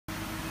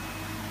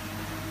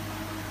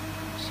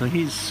So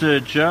here's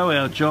Sir Joe,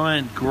 our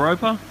giant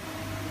groper.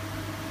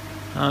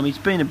 He's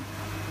been a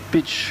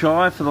bit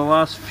shy for the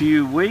last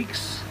few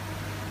weeks.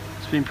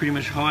 He's been pretty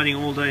much hiding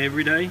all day,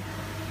 every day.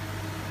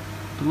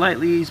 But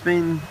lately he's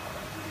been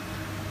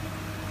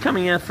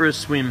coming out for a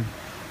swim.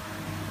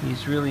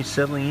 He's really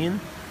settling in.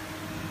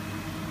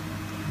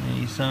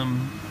 He's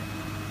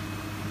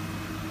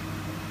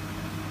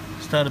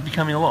started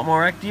becoming a lot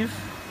more active,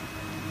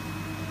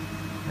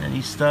 and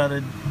he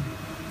started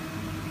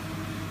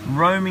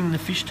roaming the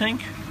fish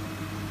tank.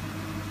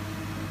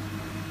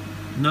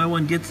 No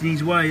one gets in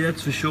his way,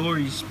 that's for sure.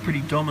 He's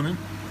pretty dominant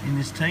in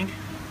this tank.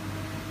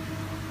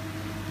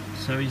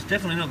 So he's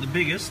definitely not the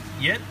biggest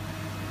yet.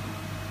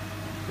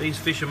 These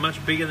fish are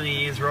much bigger than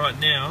he is right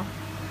now.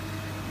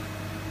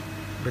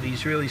 But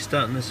he's really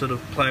starting to sort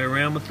of play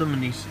around with them,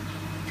 and he's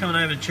coming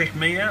over to check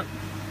me out.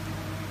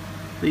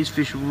 These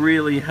fish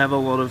really have a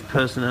lot of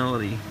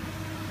personality.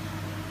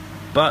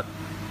 But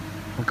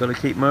I've got to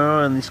keep my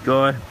eye on this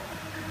guy,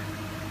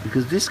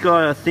 because this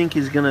guy I think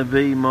is going to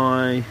be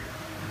my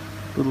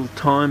little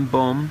time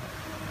bomb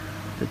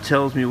that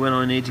tells me when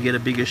I need to get a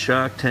bigger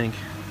shark tank.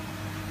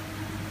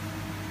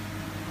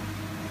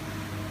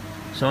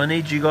 So I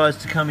need you guys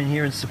to come in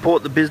here and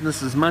support the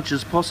business as much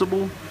as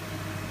possible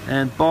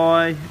and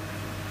buy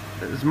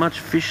as much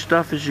fish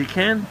stuff as you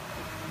can.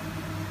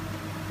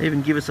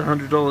 Even give us a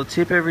 $100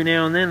 tip every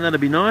now and then, that'd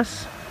be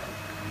nice,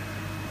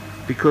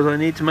 because I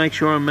need to make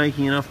sure I'm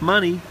making enough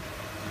money.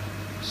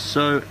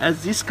 So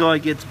as this guy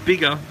gets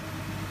bigger,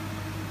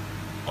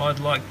 I'd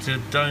like to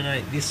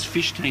donate this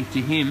fish tank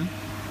to him,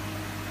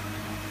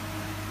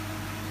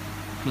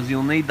 because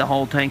he'll need the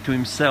whole tank to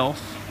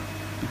himself.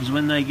 Because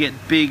when they get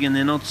big and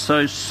they're not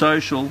so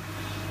social,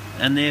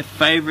 and their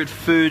favourite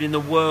food in the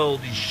world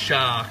is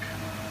shark.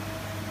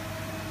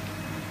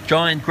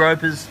 Giant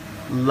gropers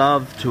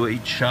love to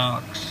eat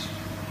sharks.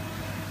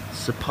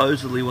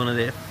 Supposedly one of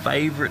their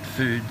favourite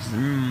foods.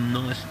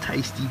 Nice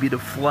tasty bit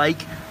of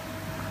flake.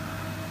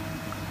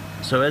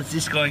 So as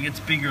this guy gets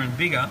bigger and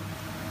bigger,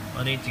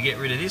 I need to get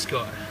rid of this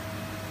guy.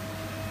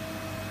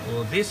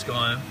 Or this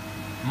guy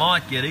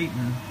might get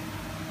eaten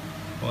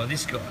by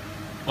this guy.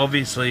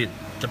 Obviously it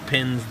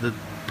depends the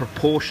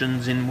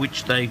proportions in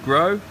which they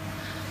grow,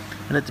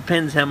 and it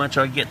depends how much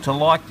I get to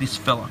like this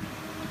fella.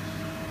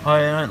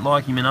 I don't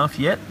like him enough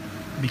yet,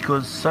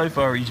 because so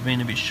far he's been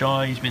a bit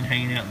shy. He's been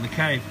hanging out in the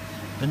cave,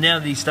 but now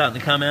that he's starting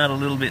to come out a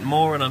little bit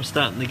more and I'm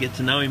starting to get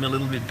to know him a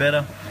little bit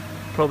better,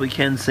 probably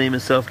can see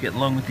myself get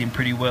along with him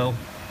pretty well.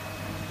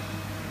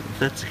 If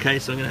that's the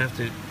case, I'm going to have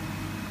to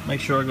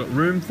make sure I got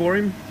room for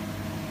him,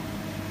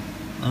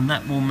 and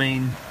that will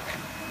mean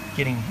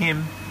getting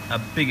him a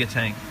bigger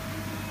tank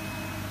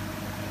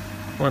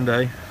one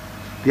day.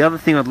 The other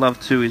thing I'd love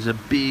to is a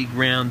big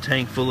round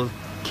tank full of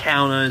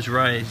cow nose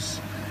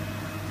rays.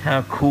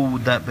 How cool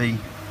would that be?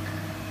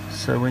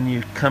 So when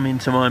you come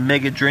into my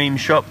mega dream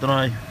shop that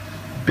I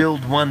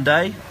build one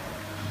day,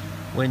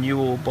 when you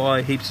all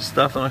buy heaps of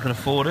stuff and I can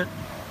afford it,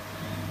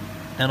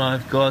 and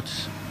I've got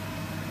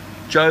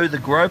Joe the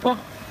groper,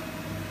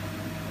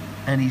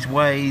 and he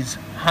weighs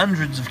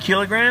hundreds of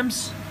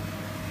kilograms.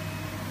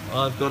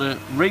 I've got a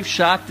reef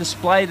shark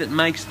display that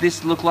makes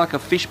this look like a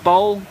fish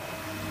bowl.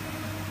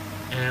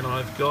 And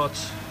I've got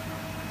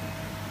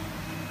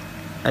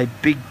a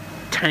big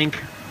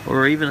tank,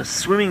 or even a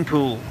swimming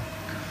pool,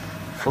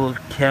 full of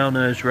cow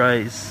nose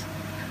rays.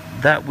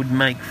 That would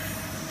make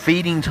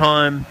feeding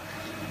time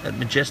at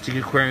Majestic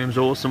Aquariums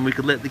awesome. We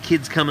could let the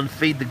kids come and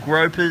feed the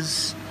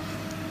gropers,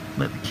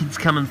 let the kids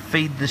come and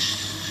feed the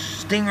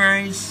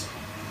stingrays,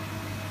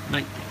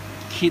 make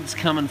the kids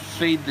come and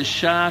feed the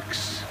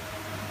sharks.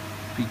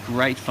 It'd be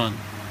great fun.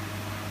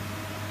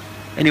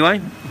 Anyway,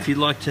 if you'd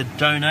like to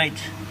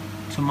donate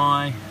to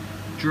my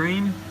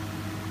dream,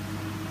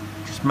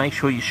 just make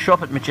sure you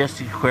shop at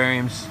Majestic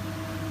Aquariums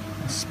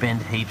and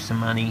spend heaps of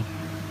money,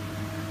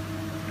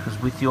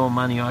 because with your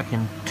money I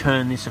can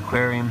turn this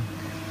aquarium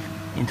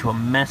into a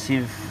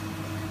massive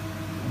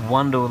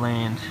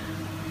wonderland,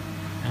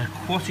 an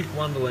aquatic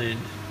wonderland,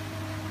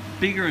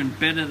 bigger and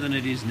better than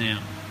it is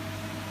now.